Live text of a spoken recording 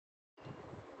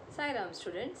Sairam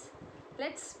students,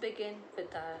 let's begin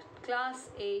with our class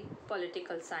 8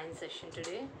 political science session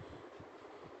today.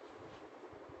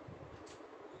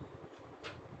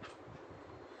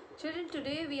 Children,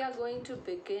 today we are going to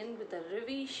begin with a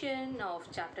revision of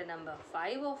chapter number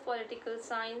 5 of political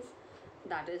science,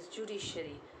 that is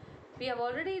judiciary. We have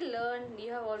already learned,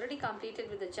 you have already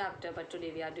completed with the chapter, but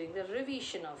today we are doing the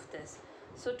revision of this.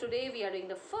 So today we are doing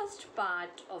the first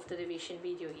part of the revision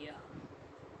video here.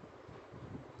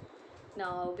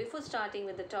 Now, before starting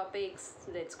with the topics,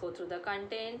 let's go through the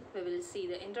content. We will see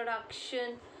the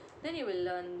introduction. Then you will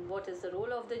learn what is the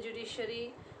role of the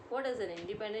judiciary, what is an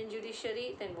independent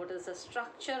judiciary, then what is the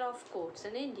structure of courts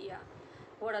in India,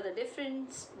 what are the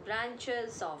different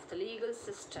branches of the legal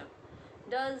system,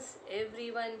 does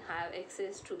everyone have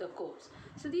access to the courts.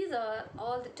 So these are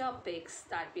all the topics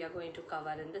that we are going to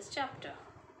cover in this chapter.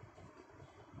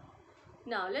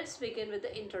 Now, let's begin with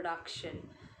the introduction.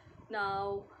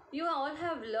 Now, you all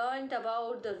have learned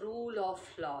about the rule of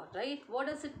law, right? What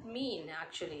does it mean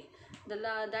actually?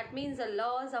 That means the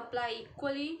laws apply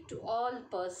equally to all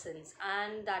persons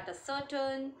and that a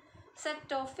certain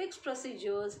set of fixed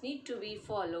procedures need to be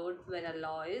followed when a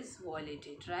law is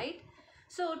violated, right?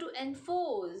 So to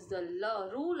enforce the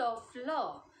rule of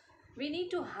law, we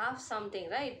need to have something,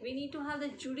 right? We need to have the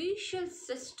judicial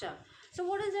system. So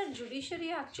what is a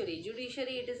judiciary actually?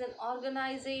 Judiciary, it is an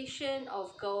organization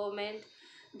of government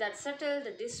that settle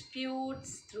the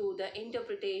disputes through the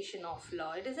interpretation of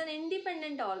law. It is an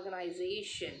independent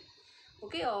organization,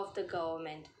 okay, of the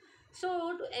government.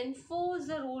 So to enforce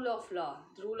the rule of law,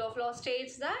 the rule of law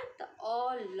states that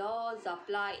all laws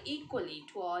apply equally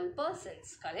to all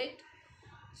persons, correct?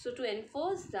 So to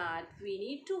enforce that, we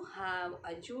need to have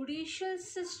a judicial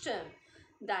system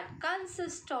that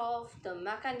consists of the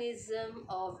mechanism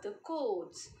of the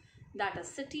courts that a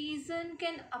citizen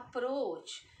can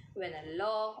approach when a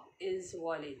law is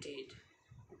violated.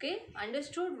 Okay,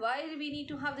 understood why we need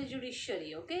to have the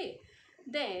judiciary, okay?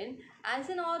 Then, as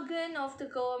an organ of the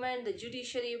government, the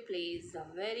judiciary plays a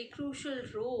very crucial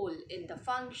role in the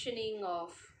functioning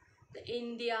of the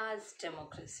India's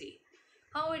democracy.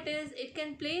 How it is, it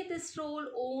can play this role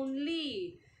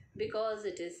only because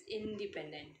it is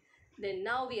independent. Then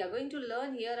now we are going to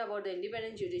learn here about the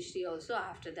independent judiciary also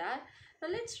after that. Now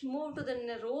let's move to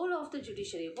the role of the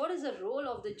judiciary. What is the role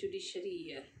of the judiciary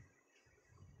here?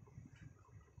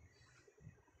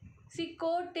 See,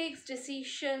 court takes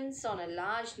decisions on a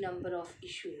large number of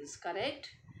issues, correct?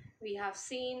 We have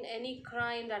seen any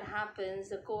crime that happens,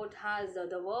 the court has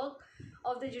the work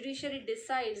of the judiciary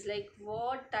decides like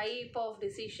what type of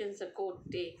decisions the court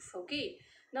takes, okay?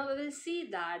 Now we will see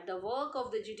that the work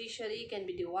of the judiciary can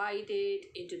be divided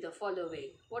into the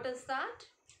following. What is that?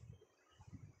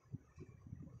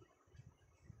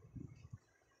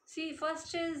 See,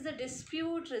 first is the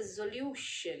dispute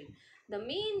resolution. The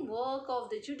main work of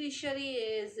the judiciary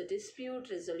is the dispute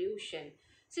resolution.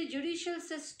 See, judicial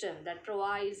system that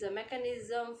provides a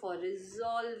mechanism for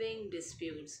resolving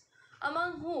disputes.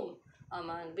 Among whom?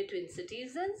 Between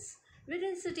citizens,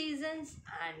 within citizens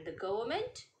and the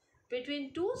government,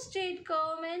 between two state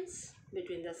governments,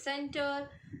 between the center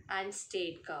and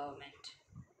state government.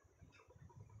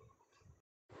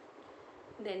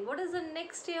 Then what is the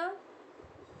next here?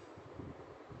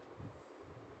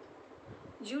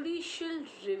 Judicial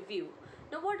review.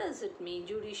 Now what does it mean,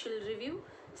 judicial review?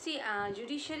 See,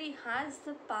 judiciary has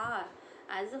the power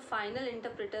as the final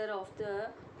interpreter of the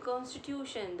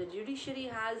constitution. The judiciary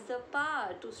has the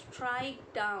power to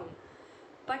strike down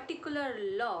particular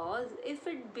laws if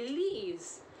it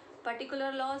believes.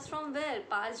 Particular laws from where?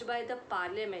 Passed by the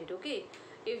parliament, okay?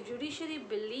 If judiciary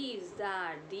believes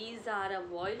that these are a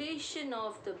violation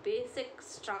of the basic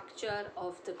structure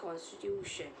of the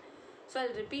constitution. So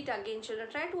I'll repeat again, children,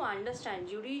 try to understand.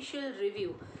 Judicial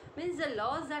review means the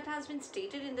laws that has been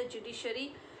stated in the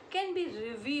judiciary can be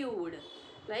reviewed.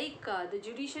 Like the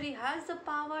judiciary has the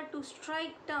power to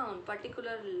strike down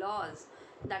particular laws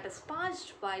that is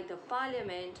passed by the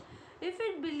parliament if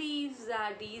it believes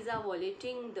that these are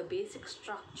violating the basic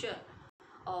structure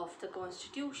of the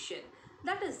constitution.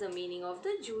 That is the meaning of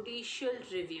the judicial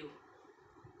review.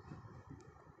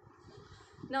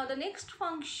 Now the next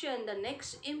function, the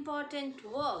next important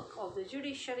work of the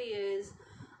judiciary is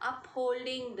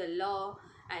upholding the law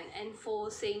and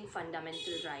enforcing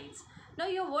fundamental rights. Now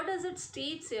here what does it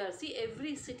state here? See,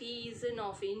 every citizen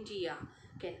of India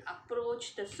can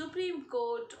approach the Supreme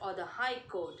Court or the High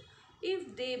Court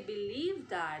if they believe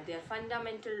that their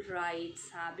fundamental rights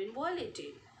have been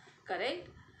violated, correct?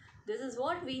 This is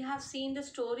what we have seen the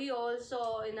story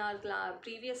also in our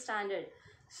previous standard.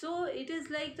 So it is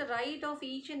like the right of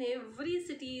each and every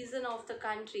citizen of the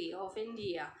country of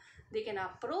India. They can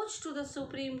approach to the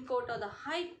Supreme Court or the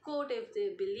High Court if they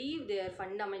believe their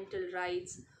fundamental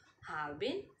rights have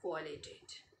been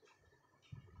violated.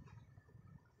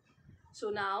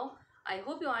 So now I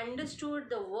hope you understood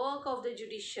the work of the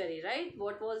judiciary, right?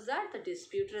 What was that? The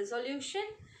dispute resolution,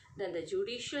 then the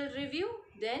judicial review,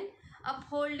 then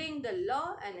upholding the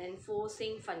law and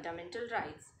enforcing fundamental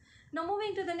rights. Now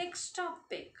moving to the next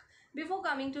topic. Before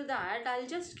coming to that, I'll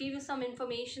just give you some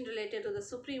information related to the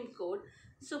Supreme Court.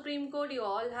 Supreme Court, you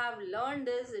all have learned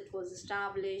this. It was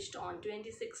established on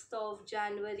 26th of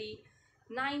January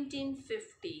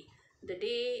 1950, the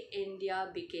day India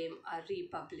became a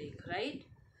republic, right?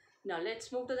 Now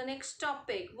let's move to the next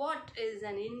topic. What is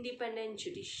an independent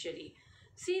judiciary?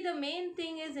 See, the main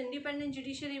thing is independent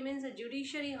judiciary means the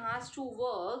judiciary has to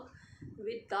work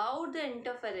without the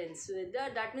interference.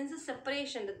 That means the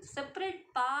separation. The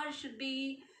separate power should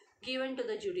be given to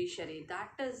the judiciary.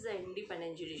 That is the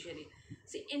independent judiciary.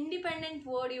 See, independent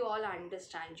word you all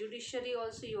understand. Judiciary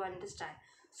also you understand.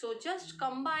 So just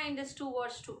combine these two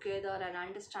words together and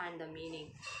understand the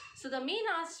meaning. So the main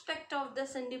aspect of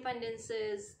this independence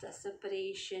is the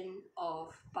separation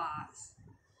of powers.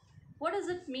 What does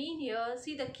it mean here?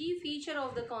 See, the key feature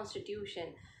of the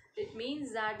constitution. It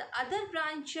means that the other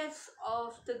branches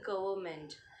of the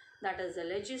government, that is the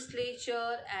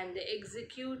legislature and the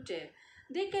executive,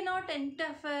 they cannot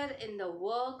interfere in the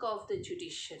work of the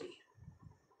judiciary.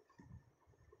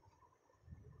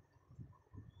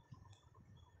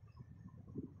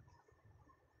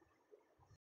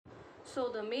 So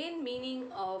the main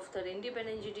meaning of the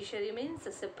independent judiciary means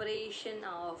the separation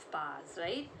of powers,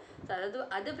 right? So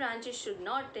the other branches should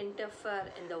not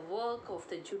interfere in the work of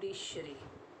the judiciary.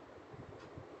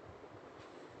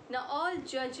 Now all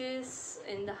judges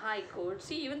in the high court,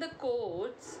 see, even the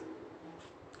courts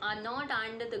are not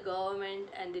under the government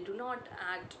and they do not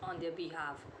act on their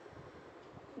behalf.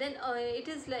 Then it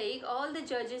is like all the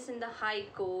judges in the high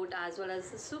court as well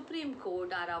as the Supreme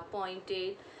Court are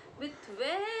appointed with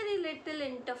very little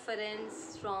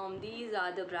interference from these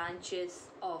other branches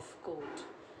of court.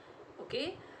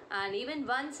 Okay, and even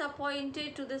once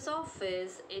appointed to this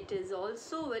office, it is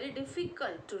also very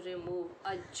difficult to remove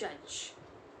a judge.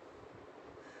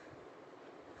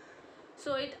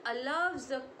 So it allows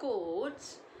the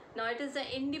courts, now it is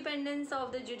the independence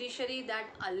of the judiciary that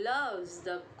allows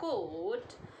the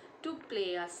court to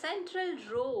play a central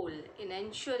role in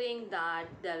ensuring that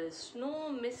there is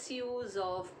no misuse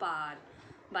of power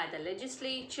by the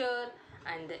legislature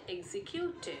and the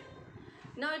executive.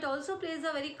 Now it also plays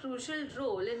a very crucial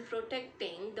role in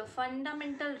protecting the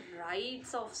fundamental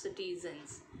rights of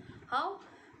citizens. How?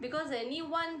 Because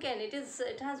anyone can,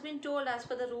 it has been told as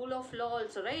per the rule of law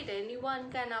also, right?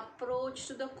 Anyone can approach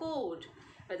to the court,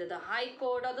 whether the high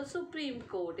court or the Supreme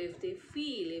Court, if they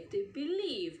feel, if they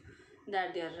believe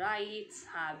that their rights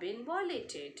have been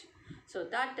violated. So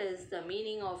that is the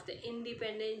meaning of the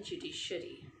independent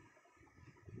judiciary.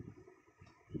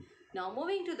 Now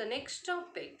moving to the next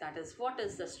topic, that is what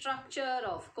is the structure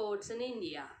of courts in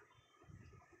India.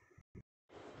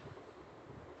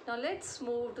 Now let's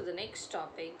move to the next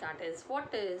topic, that is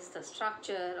what is the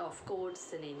structure of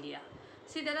courts in India.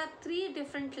 See, there are three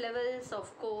different levels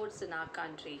of courts in our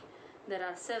country. There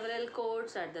are several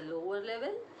courts at the lower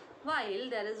level, while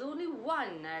there is only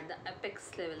one at the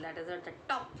apex level, that is at the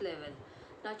top level.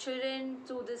 Now children,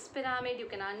 through this pyramid you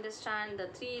can understand the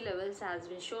three levels has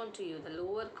been shown to you: the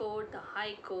lower court, the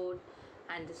high court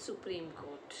and the Supreme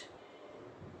Court.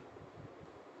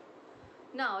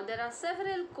 Now there are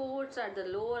several courts at the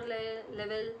lower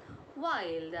level,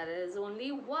 while there is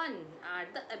only one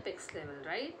at the apex level,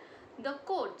 right? The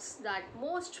courts that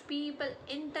most people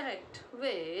interact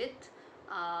with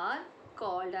are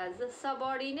called as the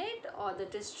subordinate or the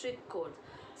district court.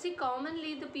 See,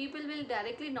 commonly the people will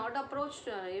directly not approach,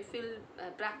 if you'll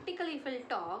practically if you'll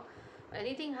talk,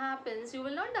 anything happens, you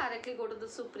will not directly go to the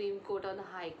Supreme Court or the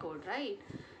High Court, right?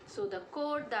 So the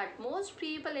court that most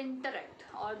people interact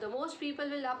or the most people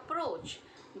will approach,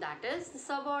 that is the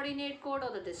subordinate court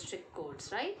or the district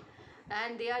courts, right?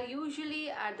 And they are usually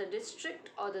at the district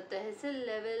or the tehsil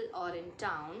level or in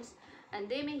towns, and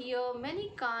they may hear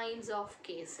many kinds of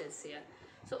cases here.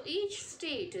 So each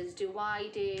state is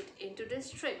divided into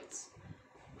districts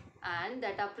and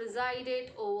that are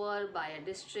presided over by a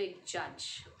district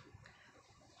judge.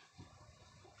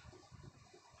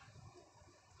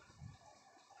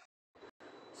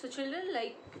 So children,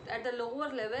 like at the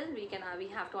lower level, we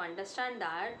have to understand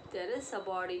that there is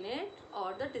subordinate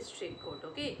or the district court.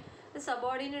 Okay, the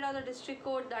subordinate or the district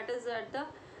court, that is at the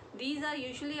These are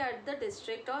usually at the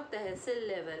district or tehsil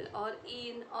level or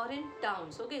in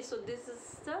towns. Okay, so this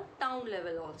is the town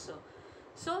level also.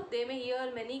 So they may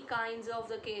hear many kinds of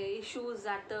the issues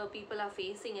that the people are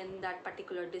facing in that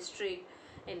particular district,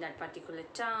 in that particular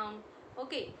town.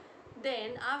 Okay,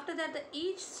 then after that,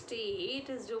 each state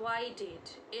is divided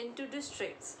into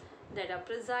districts that are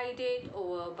presided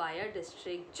over by a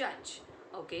district judge.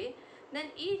 Okay, then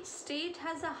each state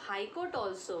has a high court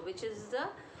also, which is the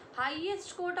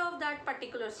highest court of that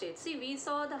particular state. See, we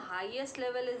saw the highest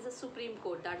level is the Supreme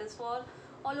Court, that is for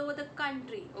all over the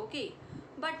country. Okay,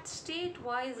 but state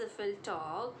wise, if we'll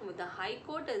talk, the high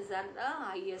court is at the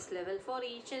highest level for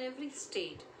each and every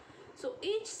state. So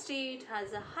each state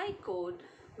has a high court,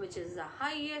 which is the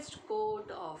highest court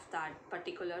of that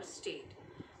particular state,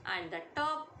 and the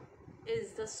top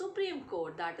is the Supreme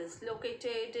Court, that is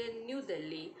located in New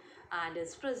Delhi and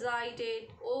is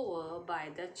presided over by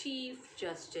the Chief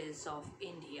Justice of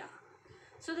India.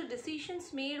 So the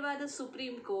decisions made by the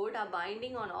Supreme Court are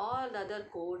binding on all other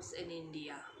courts in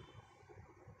India.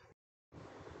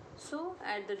 So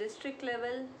at the district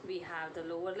level, we have the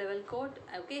lower level court.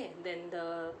 Okay, then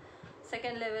the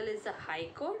second level is the high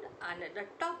court, and at the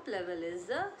top level is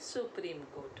the Supreme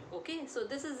Court. Okay, so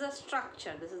this is the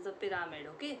structure, this is the pyramid.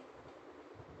 Okay,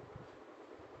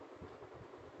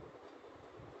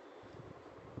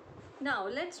 now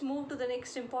let's move to the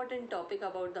next important topic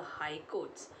about the high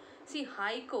courts. See,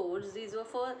 high courts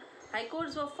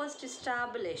were first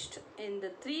established in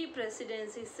the three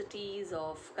presidency cities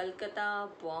of Calcutta,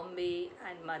 Bombay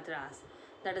and Madras,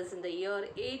 that is in the year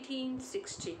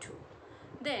 1862.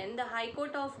 Then the High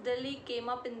Court of Delhi came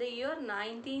up in the year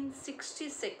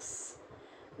 1966.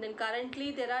 Then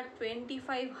currently there are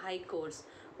 25 high courts,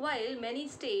 while many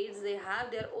states they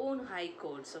have their own high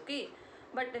courts. Okay,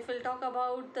 but if we'll talk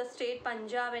about the state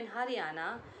Punjab and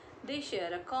Haryana, they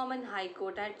share a common high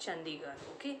court at Chandigarh.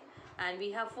 Okay, and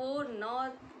we have four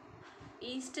north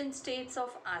eastern states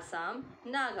of Assam,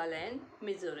 Nagaland,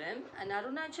 Mizoram and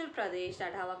Arunachal Pradesh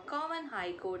that have a common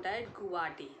high court at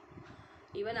Guwahati.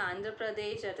 Even Andhra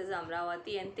Pradesh, that is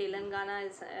Amravati, and Telangana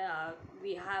is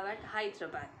we have at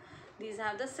Hyderabad. These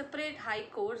have the separate high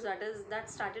courts, that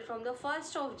started from the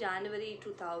 1st of January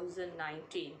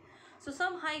 2019. So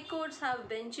some high courts have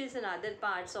benches in other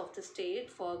parts of the state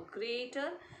for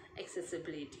greater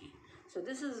accessibility. So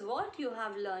this is what you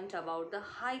have learnt about the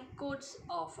high courts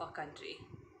of a country.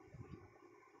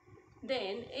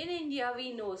 Then in India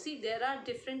we know, see, there are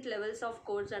different levels of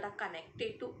courts that are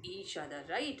connected to each other,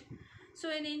 right? So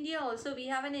in India also we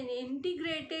have an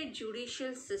integrated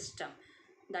judicial system.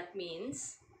 That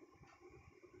means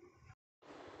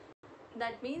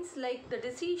like the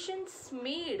decisions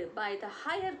made by the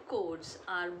higher courts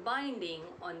are binding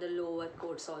on the lower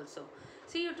courts also.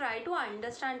 So you try to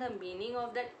understand the meaning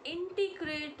of that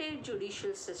integrated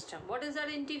judicial system. What is that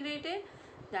integrated?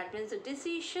 That means the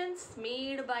decisions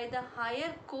made by the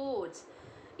higher courts,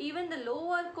 even the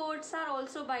lower courts are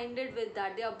also binded with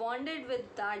that. They are bonded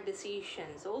with that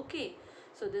decisions. Okay,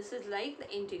 so this is like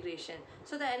the integration.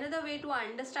 So the another way to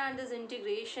understand this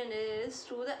integration is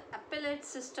through the appellate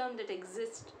system that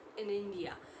exists in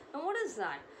India. Now what is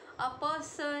that? A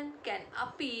person can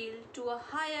appeal to a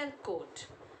higher court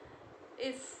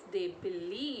if they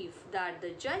believe that the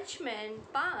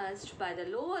judgment passed by the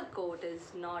lower court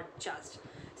is not just.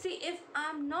 See, if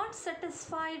I'm not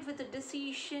satisfied with the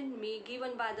decision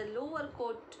given by the lower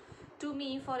court to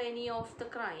me for any of the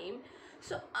crime,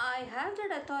 so I have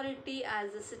that authority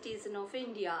as a citizen of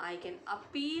India. I can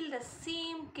appeal the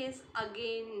same case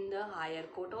again in the higher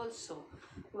court also,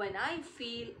 when I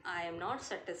feel I am not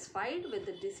satisfied with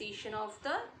the decision of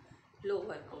the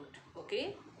lower court.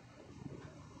 Okay.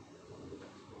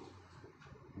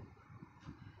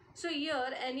 So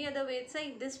here any other way, it's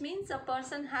like this means a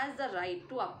person has the right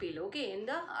to appeal, okay, in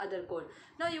the other court.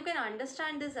 Now you can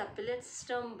understand this appellate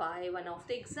system by one of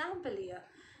the example here.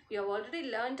 You have already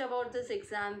learnt about this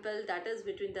example, that is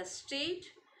between the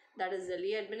state, that is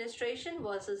Delhi administration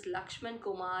versus Lakshman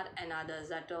Kumar and others,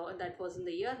 that was in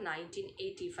the year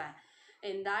 1985.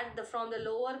 In that, from the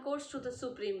lower courts to the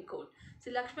Supreme Court.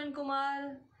 See, Lakshman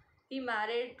Kumar, he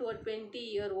married to a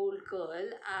 20-year-old girl,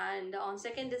 and on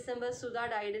 2nd December, Sudha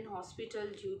died in hospital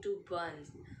due to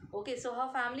burns. Okay, so her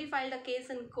family filed a case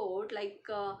in court, like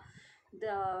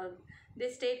they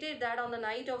stated that on the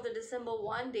night of the December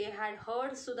 1, they had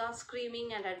heard Sudha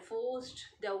screaming and had forced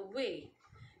their way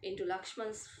into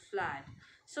Lakshman's flat.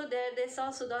 So there they saw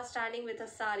Sudha standing with a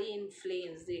sari in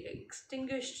flames. They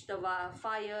extinguished the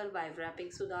fire by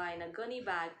wrapping Sudha in a gunny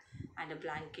bag and a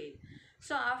blanket.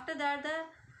 So after that,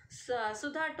 the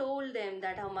Sudha told them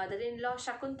that her mother-in-law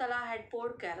Shakuntala had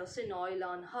poured kerosene oil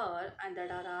on her and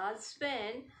that her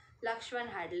husband Lakshman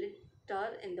had lit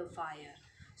her in the fire.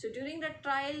 So during the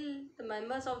trial, the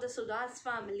members of the Sudha's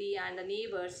family and the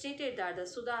neighbors stated that the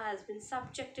Sudha has been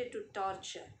subjected to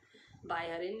torture by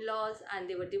her in-laws and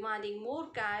they were demanding more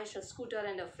cash, a scooter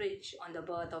and a fridge on the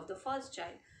birth of the first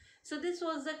child. So this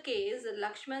was the case.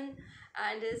 Lakshman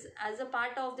and his, as a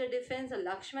part of the defense,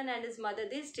 Lakshman and his mother,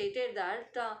 they stated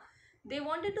that they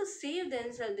wanted to save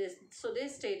themselves. So they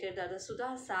stated that the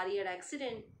Sudha sari had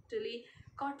accidentally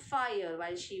caught fire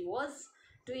while she was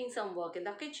doing some work in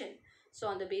the kitchen. So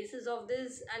on the basis of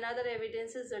this and other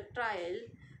evidences, the trial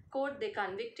court they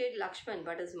convicted Lakshman,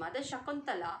 but his mother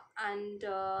Shakuntala and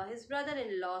his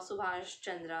brother-in-law Subhash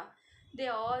Chandra, they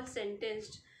all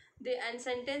sentenced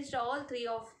all three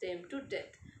of them to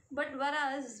death. But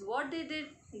whereas what they did,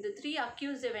 the three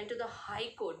accused they went to the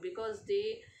High Court because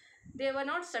they were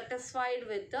not satisfied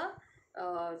with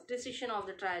the decision of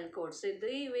the trial court. So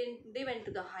they went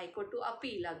to the High Court to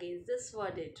appeal against this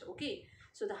verdict. Okay.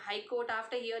 So the High Court,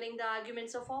 after hearing the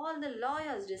arguments of all the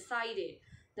lawyers, decided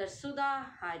that Sudha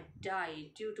had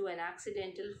died due to an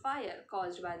accidental fire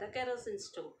caused by the kerosene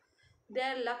stove.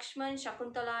 There, Lakshman,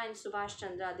 Shakuntala, and Subhash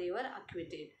Chandra they were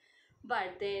acquitted.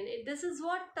 But then this is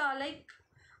what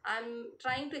I'm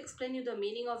trying to explain you the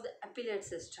meaning of the appellate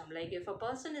system. Like if a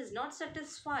person is not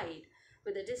satisfied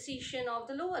with the decision of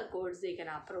the lower courts, they can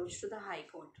approach to the High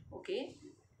Court. Okay.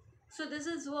 So this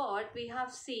is what we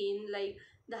have seen. Like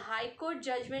the High Court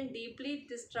judgment deeply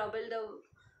troubled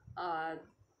the.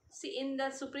 See, in the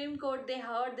Supreme Court, they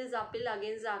heard this appeal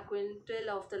against the acquittal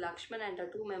of the Lakshman and the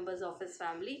two members of his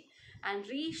family and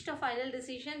reached a final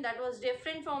decision that was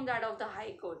different from that of the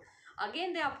High Court.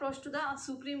 Again, they approached to the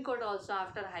Supreme Court also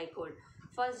after High Court.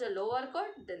 First the lower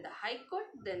court, then the High Court,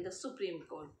 then the Supreme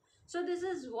Court. So this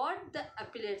is what the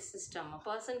appellate system. A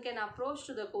person can approach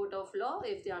to the court of law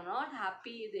if they are not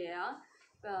happy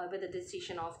with the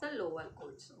decision of the lower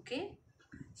courts. Okay.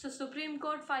 So Supreme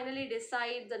Court finally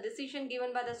decides the decision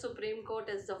given by the Supreme Court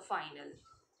is the final.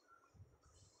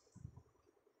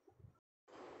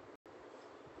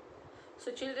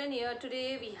 So children, here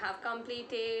today we have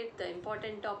completed the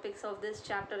important topics of this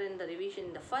chapter in the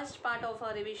revision, the first part of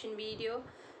our revision video,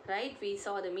 right? We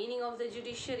saw the meaning of the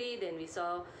judiciary, then we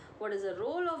saw what is the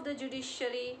role of the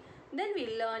judiciary, then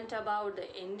we learnt about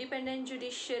the independent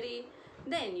judiciary,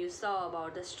 then you saw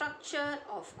about the structure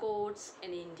of courts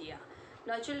in India.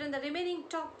 Now children, the remaining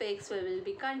topics we will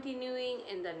be continuing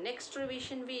in the next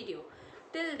revision video.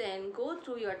 Till then, go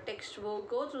through your textbook,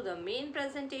 go through the main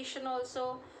presentation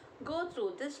also, go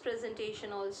through this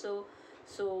presentation also.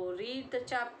 So read the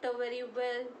chapter very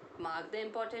well, mark the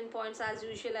important points as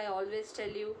usual. I always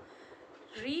tell you,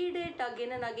 read it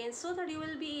again and again so that you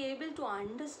will be able to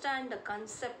understand the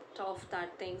concept of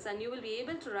that things and you will be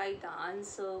able to write the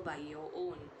answer by your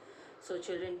own. So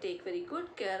children, take very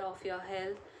good care of your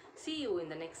health. See you in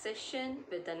the next session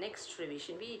with the next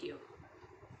revision video.